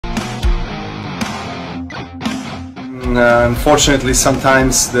Unfortunately,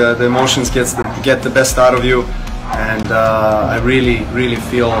 sometimes the emotions get the best out of you, and I really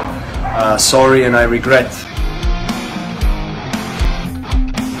feel sorry and I regret.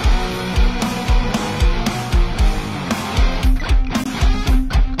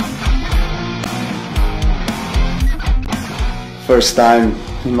 First time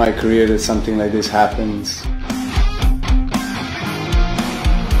in my career that something like this happens.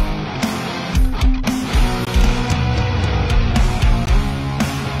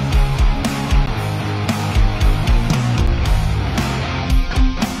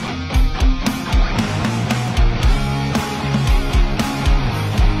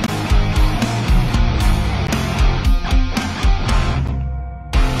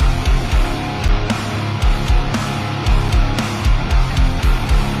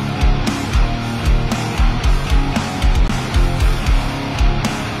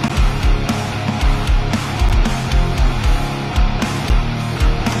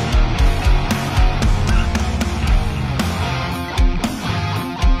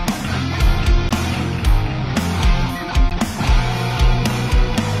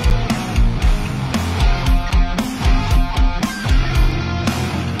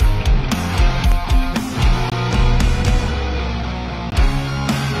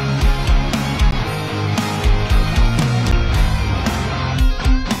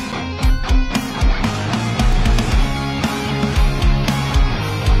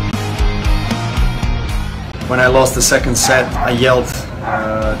 When I lost the second set, I yelled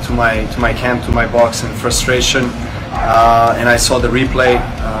to my camp, to my box in frustration, and I saw the replay.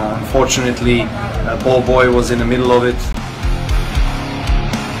 Unfortunately, ball boy was in the middle of it,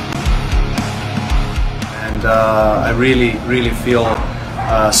 and I really feel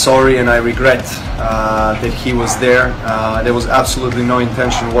sorry and I regret that he was there. There was absolutely no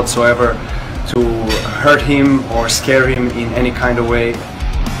intention whatsoever to hurt him or scare him in any kind of way.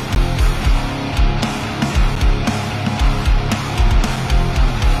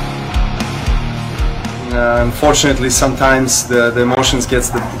 Unfortunately, sometimes the emotions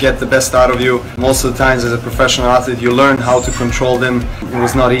get the best out of you. Most of the times, as a professional athlete, you learn how to control them. It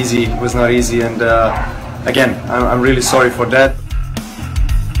was not easy. It was not easy, and again, I'm really sorry for that.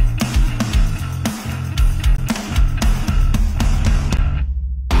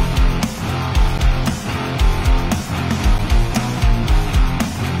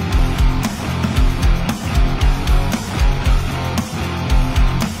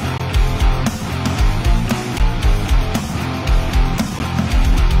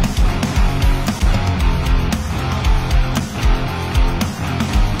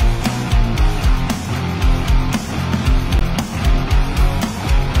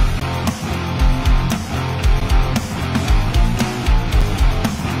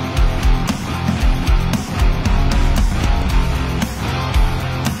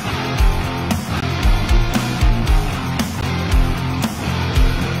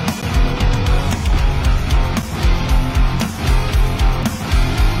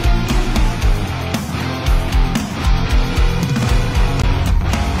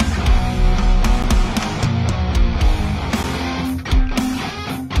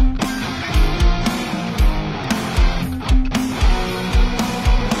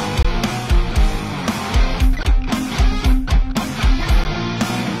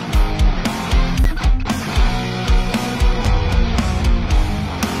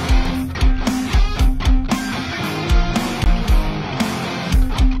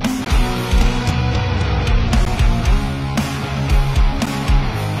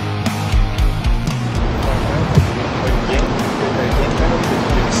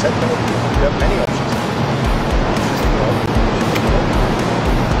 You have many options.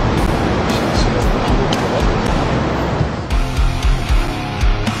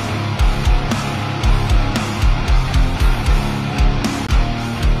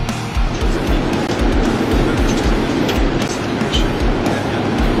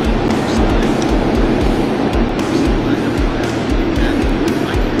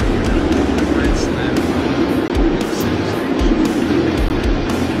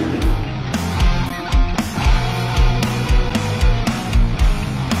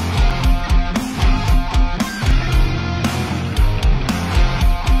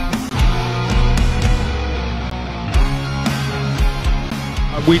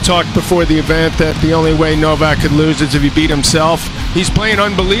 We talked before the event that the only way Novak could lose is if he beat himself. He's playing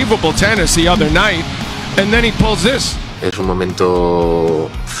unbelievable tennis the other night, and then he pulls this. Es un momento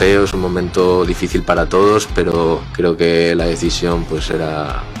feo, es un momento difícil para todos, pero creo que la decisión pues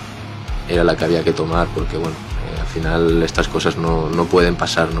era la que había que tomar, porque bueno, al final estas cosas no pueden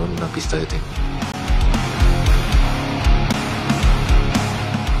pasar, ¿no?, en una pista de tenis.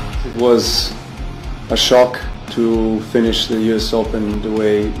 was a shock to finish the US Open the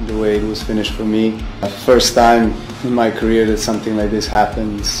way it was finished for me. First time in my career that something like this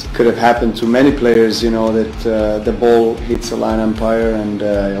happens. Could have happened to many players, you know, that the ball hits a line umpire, and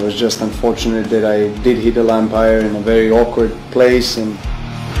I was just unfortunate that I did hit a line umpire in a very awkward place, and